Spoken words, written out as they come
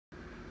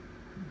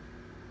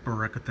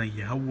Barakatah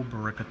Yahweh,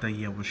 Barakatah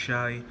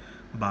Yahushai,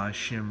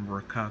 Ba'ashem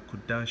Rakah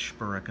Kudash,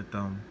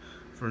 Barakatham.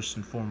 First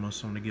and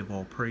foremost, I want to give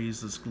all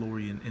praises,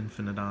 glory, and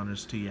infinite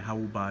honors to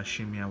Yahweh,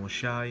 Ba'ashem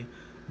Yahushai.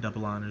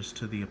 Double honors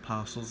to the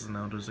apostles and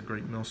elders of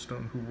Great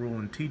Millstone who rule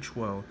and teach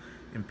well,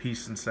 and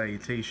peace and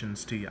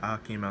salutations to you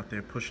Akim out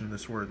there pushing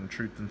this word in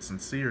truth and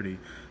sincerity.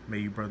 May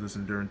you brothers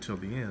endure until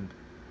the end.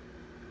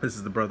 This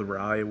is the brother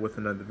Raya with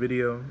another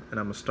video, and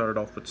I'm going to start it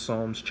off with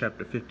Psalms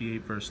chapter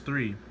 58 verse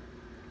 3.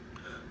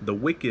 The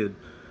wicked,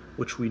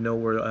 which we know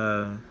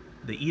were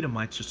the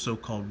Edomites are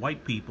so-called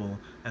white people,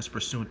 as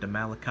pursuant to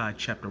Malachi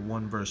chapter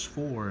 1 verse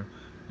 4,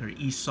 or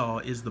Esau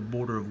is the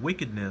border of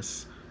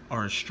wickedness,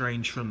 are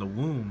estranged from the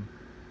womb.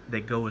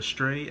 They go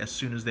astray as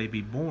soon as they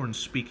be born,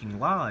 speaking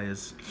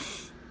lies.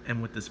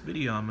 And with this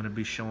video, I'm going to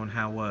be showing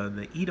how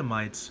the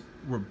Edomites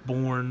were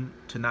born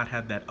to not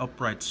have that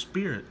upright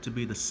spirit, to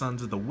be the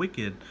sons of the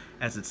wicked,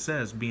 as it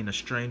says, being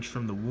estranged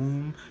from the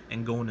womb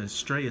and going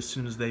astray as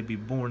soon as they be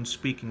born,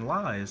 speaking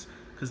lies.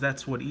 Because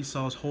that's what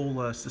Esau's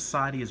whole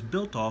society is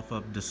built off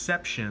of,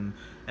 deception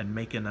and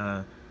making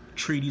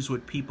treaties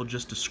with people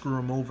just to screw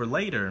them over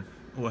later,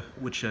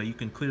 which you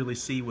can clearly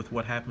see with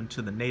what happened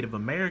to the Native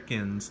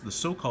Americans, the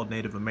so-called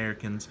Native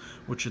Americans,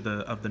 which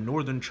are of the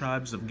northern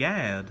tribes of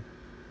Gad.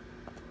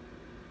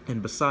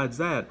 And besides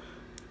that,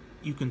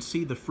 you can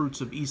see the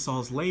fruits of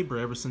Esau's labor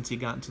ever since he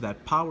got into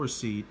that power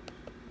seat,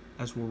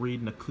 as we'll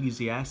read in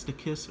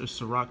Ecclesiasticus or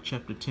Sirach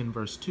chapter 10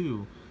 verse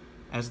 2.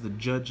 As the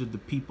judge of the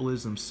people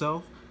is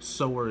himself,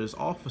 so are his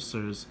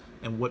officers,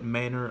 and what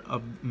manner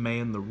of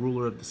man the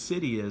ruler of the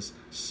city is,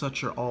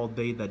 such are all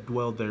they that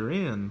dwell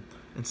therein.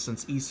 And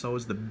since Esau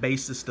is the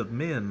basest of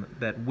men,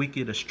 that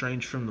wicked,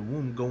 estranged from the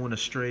womb, going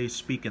astray,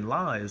 speaking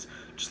lies,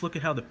 just look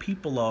at how the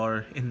people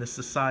are in the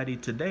society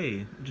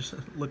today. Just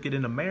look at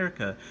in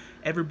America.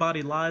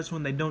 Everybody lies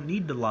when they don't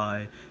need to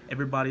lie.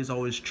 Everybody's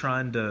always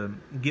trying to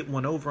get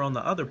one over on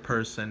the other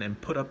person and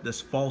put up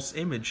this false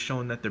image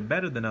showing that they're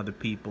better than other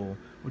people,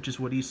 which is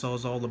what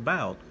Esau's all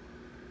about.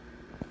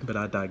 But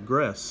I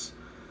digress.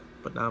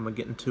 But now I'm going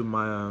to get into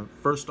my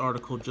first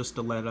article just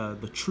to let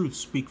the truth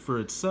speak for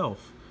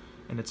itself.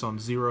 And it's on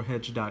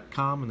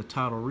ZeroHedge.com, and the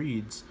title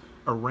reads,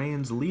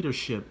 Iran's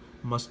leadership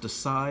must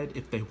decide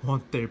if they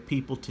want their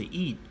people to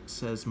eat,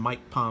 says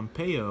Mike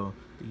Pompeo,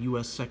 the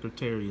U.S.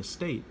 Secretary of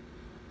State.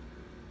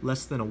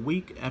 Less than a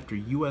week after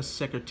U.S.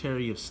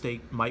 Secretary of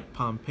State Mike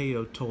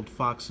Pompeo told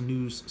Fox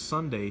News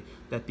Sunday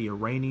that the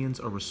Iranians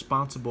are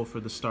responsible for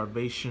the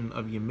starvation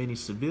of Yemeni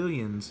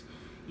civilians,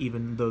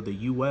 even though the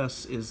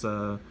U.S. is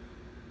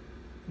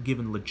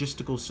given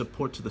logistical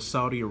support to the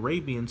Saudi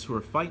Arabians who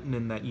are fighting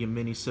in that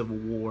Yemeni civil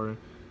war,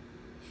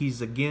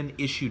 he's again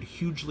issued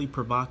hugely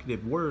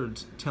provocative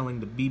words, telling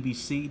the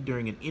BBC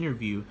during an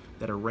interview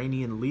that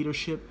Iranian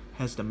leadership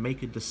has to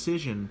make a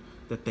decision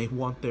that they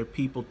want their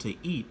people to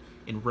eat,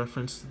 in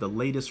reference to the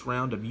latest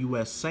round of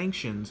U.S.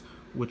 sanctions,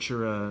 which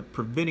are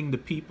preventing the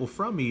people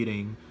from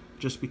eating,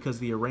 just because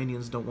the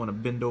Iranians don't want to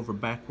bend over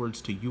backwards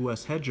to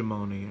U.S.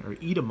 hegemony, or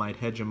Edomite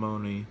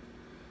hegemony.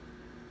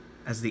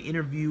 As the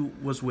interview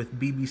was with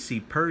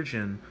BBC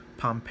Persian,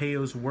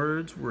 Pompeo's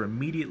words were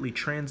immediately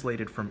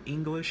translated from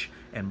English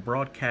and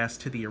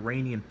broadcast to the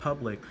Iranian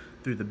public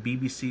through the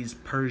BBC's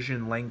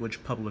Persian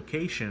language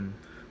publication.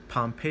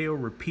 Pompeo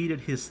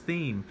repeated his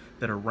theme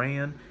that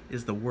Iran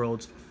is the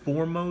world's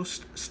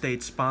foremost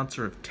state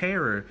sponsor of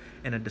terror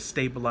and a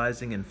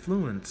destabilizing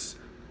influence.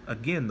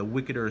 Again, the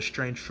wicked are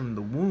estranged from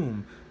the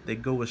womb. They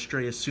go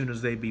astray as soon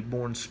as they be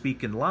born,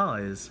 speaking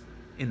lies.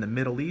 In the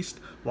Middle East,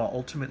 while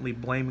ultimately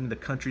blaming the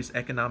country's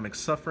economic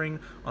suffering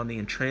on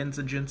the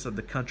intransigence of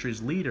the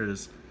country's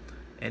leaders.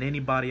 And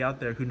anybody out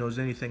there who knows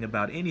anything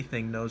about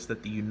anything knows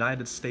that the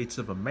United States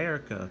of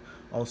America,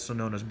 also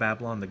known as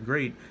Babylon the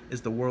Great,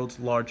 is the world's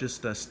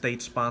largest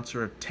state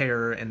sponsor of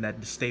terror and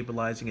that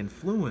destabilizing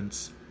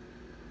influence.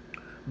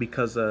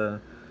 Because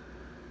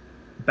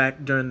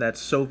back during that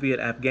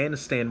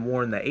Soviet-Afghanistan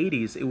war in the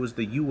 80s, it was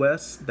the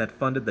U.S. that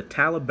funded the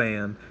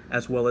Taliban,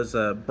 as well as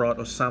brought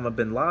Osama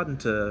bin Laden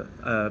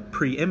to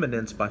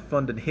preeminence by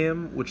funding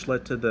him, which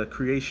led to the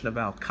creation of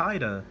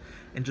Al-Qaeda.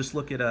 And just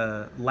look at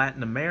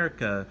Latin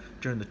America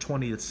during the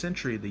 20th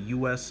century. The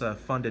U.S.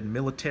 funded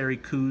military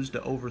coups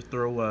to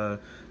overthrow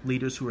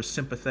leaders who were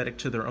sympathetic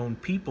to their own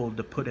people,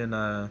 to put in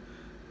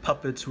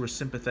puppets who were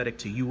sympathetic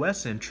to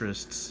U.S.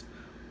 interests.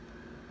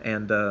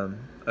 And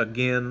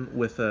again,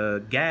 with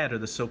Gad, or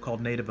the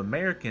so-called Native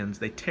Americans,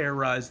 they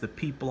terrorized the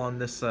people on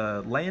this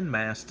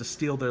landmass to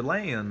steal their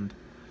land.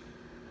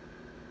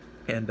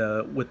 And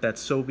with that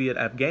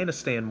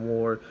Soviet-Afghanistan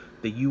war,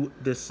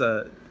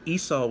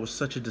 Esau was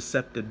such a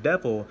deceptive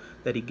devil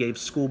that he gave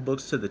school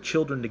books to the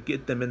children to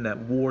get them in that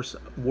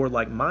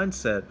warlike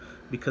mindset,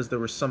 because there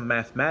were some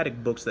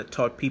mathematic books that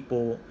taught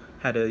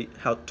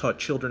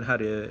children how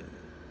to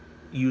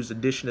use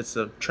addition and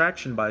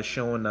subtraction by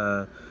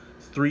showing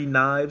 3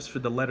 knives for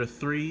the letter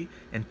 3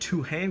 and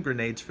 2 hand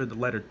grenades for the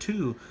letter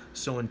 2.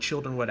 So when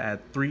children would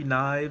add 3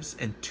 knives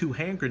and 2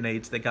 hand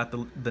grenades, they got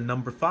the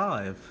number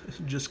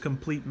 5. Just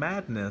complete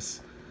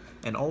madness.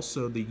 And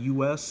also the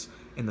U.S.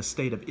 and the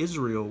state of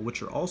Israel,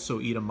 which are also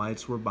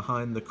Edomites, were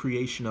behind the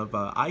creation of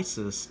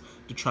ISIS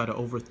to try to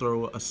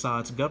overthrow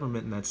Assad's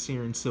government in that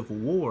Syrian civil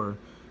war,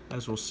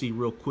 as we'll see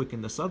real quick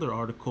in this other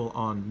article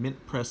on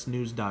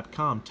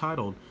mintpressnews.com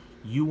titled,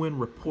 UN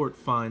report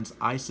finds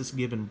ISIS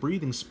given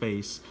breathing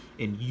space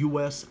in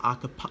U.S.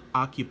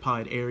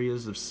 occupied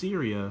areas of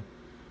Syria.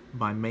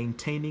 By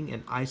maintaining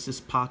an ISIS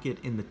pocket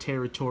in the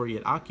territory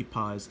it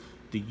occupies,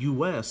 the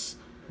U.S.,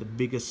 the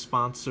biggest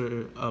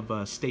sponsor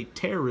of state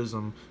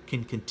terrorism,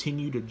 can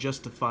continue to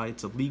justify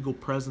its illegal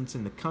presence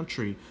in the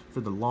country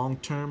for the long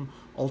term,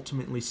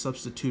 ultimately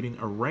substituting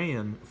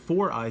Iran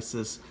for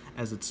ISIS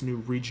as its new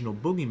regional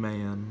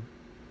boogeyman.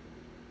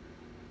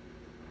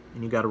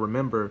 And you got to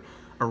remember,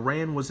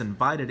 Iran was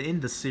invited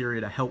into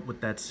Syria to help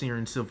with that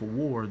Syrian civil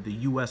war. The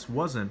U.S.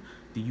 wasn't.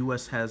 The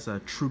U.S. has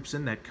troops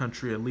in that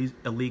country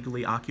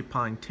illegally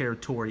occupying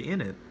territory in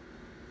it.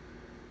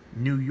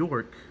 New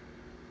York.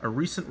 A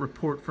recent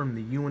report from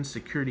the UN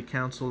Security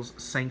Council's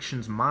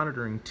Sanctions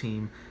Monitoring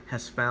Team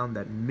has found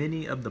that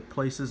many of the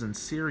places in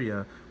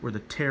Syria where the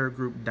terror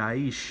group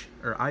Daesh,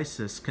 or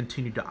ISIS,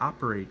 continue to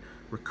operate,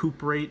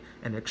 recuperate,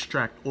 and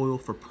extract oil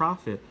for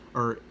profit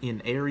are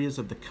in areas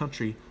of the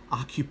country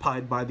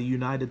occupied by the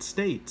United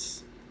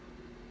States.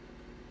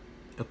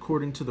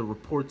 According to the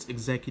report's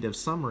executive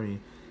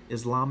summary,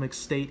 Islamic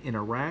State in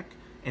Iraq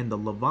and the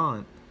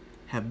Levant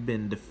have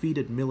been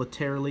defeated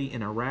militarily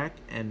in Iraq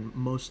and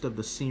most of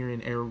the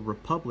Syrian Arab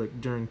Republic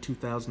during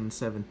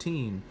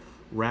 2017,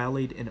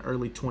 rallied in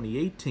early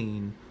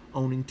 2018,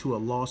 owing to a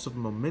loss of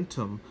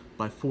momentum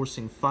by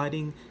forcing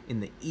fighting in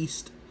the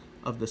east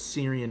of the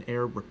Syrian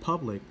Arab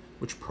Republic,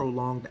 which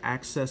prolonged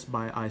access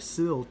by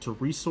ISIL to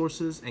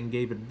resources and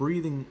gave it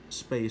breathing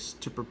space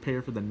to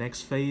prepare for the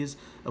next phase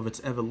of its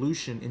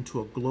evolution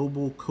into a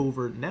global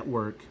covert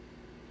network.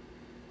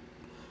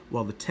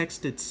 While the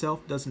text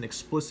itself doesn't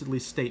explicitly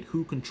state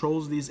who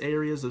controls these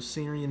areas of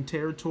Syrian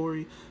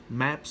territory,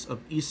 maps of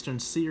eastern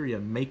Syria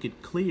make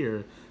it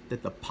clear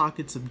that the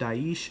pockets of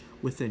Daesh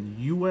within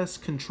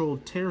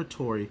U.S.-controlled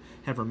territory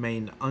have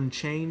remained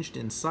unchanged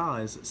in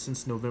size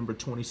since November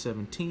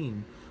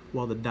 2017,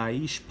 while the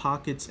Daesh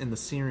pockets in the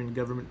Syrian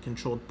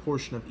government-controlled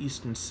portion of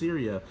eastern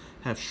Syria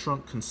have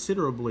shrunk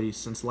considerably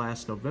since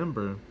last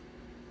November.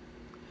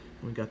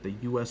 We got the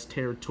U.S.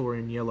 territory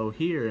in yellow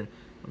here,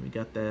 and we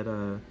got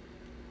that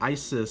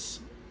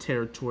ISIS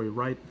territory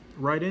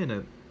right in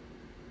it,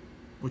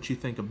 which you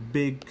think a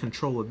big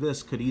control of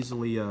this could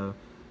easily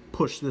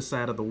push this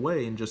out of the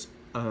way and just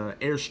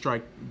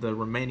airstrike the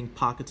remaining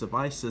pockets of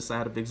ISIS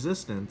out of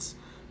existence.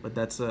 But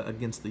that's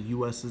against the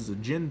U.S.'s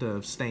agenda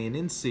of staying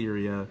in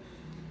Syria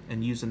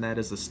and using that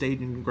as a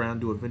staging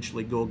ground to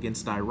eventually go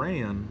against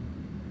Iran.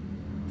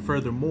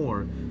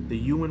 Furthermore, the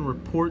UN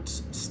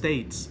reports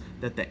states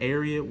that the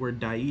area where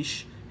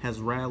Daesh has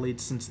rallied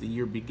since the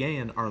year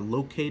began are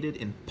located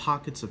in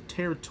pockets of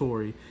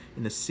territory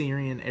in the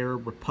Syrian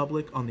Arab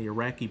Republic on the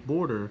Iraqi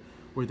border,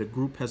 where the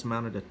group has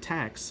mounted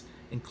attacks,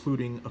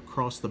 including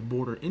across the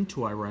border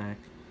into Iraq.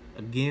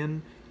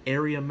 Again,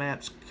 area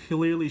maps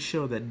clearly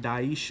show that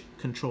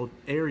Daesh-controlled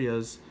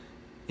areas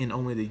in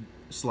only the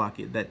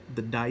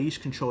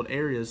Daesh-controlled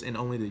areas in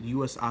only the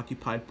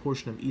U.S.-occupied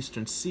portion of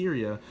eastern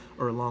Syria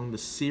or along the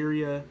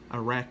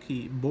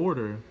Syria-Iraqi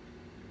border.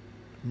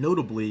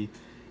 Notably,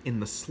 in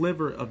the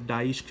sliver of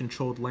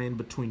Daesh-controlled land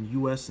between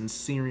U.S. and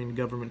Syrian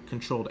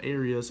government-controlled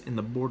areas in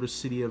the border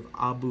city of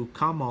Abu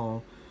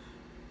Kamal,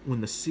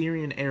 when the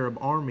Syrian Arab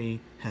Army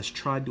has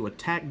tried to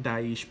attack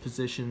Daesh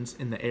positions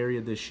in the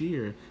area this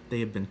year, they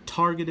have been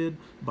targeted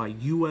by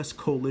U.S.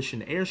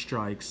 coalition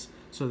airstrikes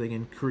so they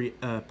can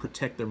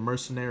protect their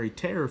mercenary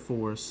terror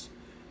force.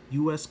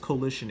 U.S.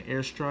 coalition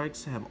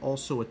airstrikes have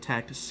also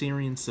attacked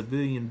Syrian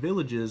civilian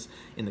villages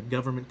in the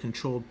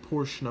government-controlled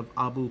portion of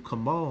Abu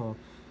Kamal.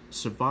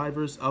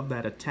 Survivors of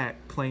that attack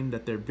claimed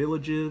that their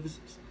villages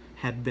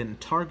had been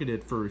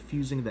targeted for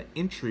refusing the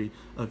entry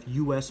of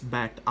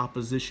U.S.-backed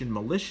opposition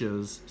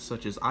militias,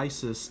 such as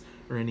ISIS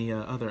or any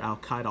other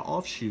al-Qaeda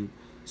offshoot,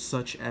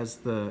 such as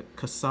the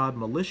Qassad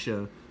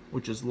militia,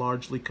 which is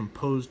largely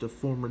composed of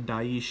former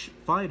Daesh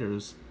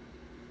fighters.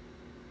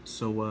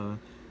 So,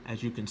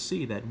 as you can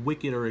see, that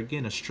wicked are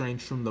again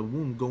estranged from the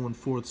womb, going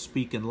forth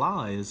speaking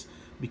lies,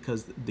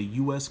 because the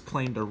U.S.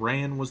 claimed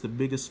Iran was the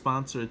biggest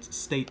sponsor of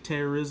state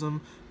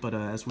terrorism, but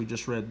as we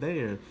just read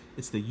there,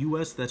 it's the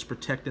U.S. that's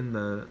protecting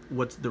the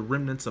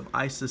remnants of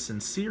ISIS in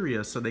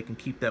Syria so they can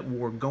keep that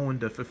war going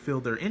to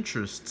fulfill their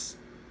interests.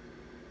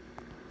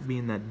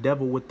 Being that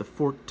devil with the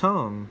forked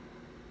tongue.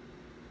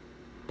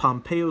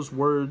 Pompeo's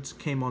words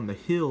came on the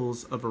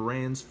heels of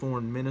Iran's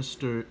foreign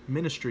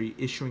ministry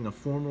issuing a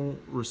formal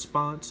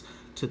response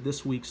to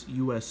this week's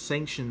U.S.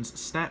 sanctions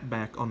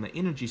snapback on the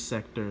energy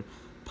sector,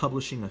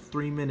 publishing a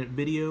 3-minute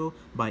video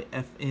by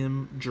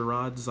FM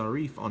Jarad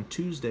Zarif on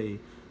Tuesday,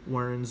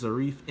 wherein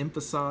Zarif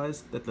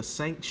emphasized that the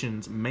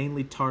sanctions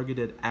mainly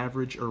targeted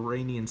average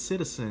Iranian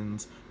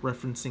citizens,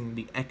 referencing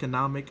the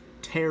economic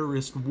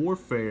terrorist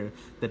warfare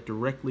that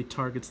directly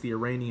targets the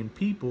Iranian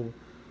people.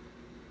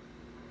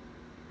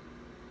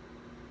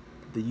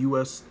 The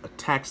U.S.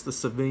 attacks the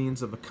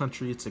civilians of a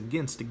country it's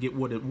against to get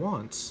what it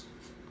wants,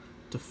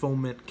 to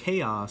foment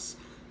chaos,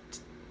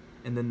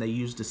 and then they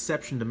use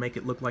deception to make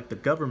it look like the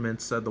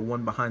government's the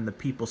one behind the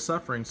people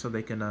suffering so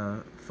they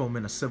can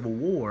foment a civil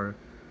war.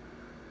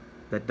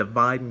 That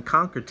divide and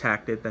conquer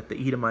tactic that the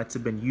Edomites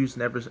have been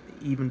using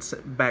even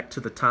back to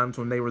the times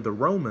when they were the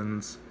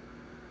Romans.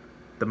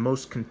 The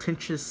most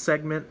contentious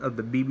segment of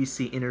the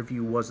BBC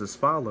interview was as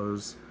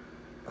follows.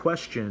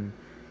 Question: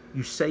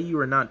 you say you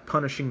are not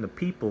punishing the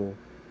people.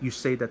 You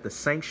say that the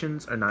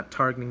sanctions are not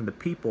targeting the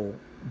people.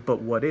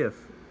 But what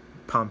if?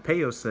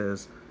 Pompeo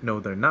says, no,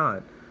 they're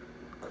not.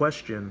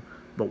 Question: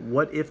 but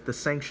what if the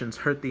sanctions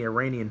hurt the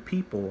Iranian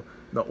people,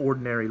 the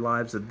ordinary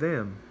lives of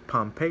them?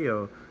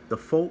 Pompeo: the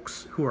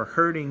folks who are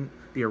hurting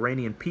the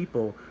Iranian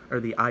people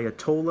are the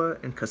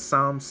Ayatollah and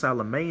Qassem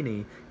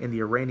Soleimani and the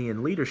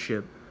Iranian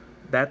leadership.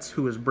 That's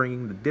who is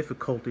bringing the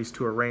difficulties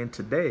to Iran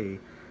today.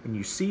 And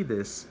you see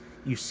this.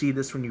 You see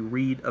this when you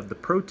read of the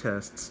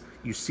protests.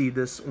 You see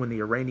this when the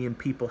Iranian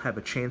people have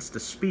a chance to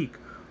speak.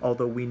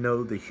 Although we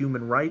know the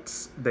human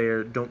rights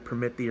there don't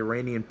permit the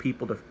Iranian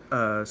people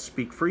to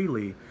speak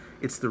freely.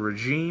 It's the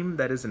regime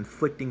that is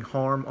inflicting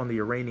harm on the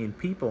Iranian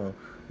people,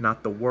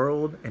 not the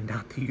world and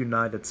not the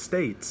United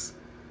States.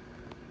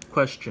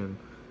 Question: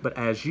 but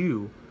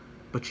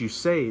you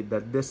say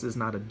that this is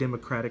not a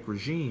democratic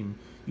regime.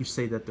 You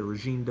say that the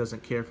regime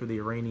doesn't care for the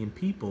Iranian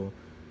people,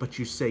 but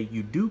you say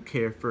you do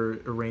care for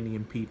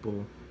Iranian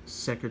people.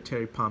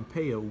 Secretary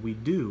Pompeo, we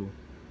do.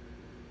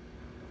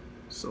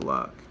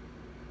 Salak.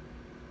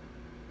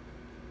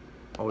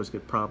 Always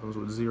get problems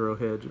with Zero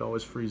Hedge. It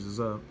always freezes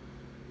up.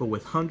 But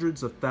with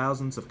hundreds of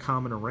thousands of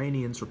common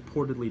Iranians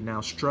reportedly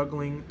now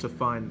struggling to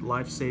find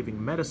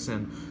life-saving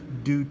medicine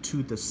due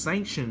to the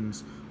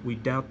sanctions, we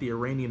doubt the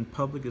Iranian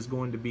public is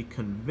going to be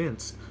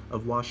convinced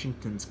of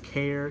Washington's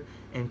care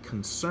and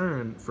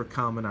concern for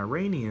common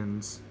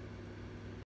Iranians.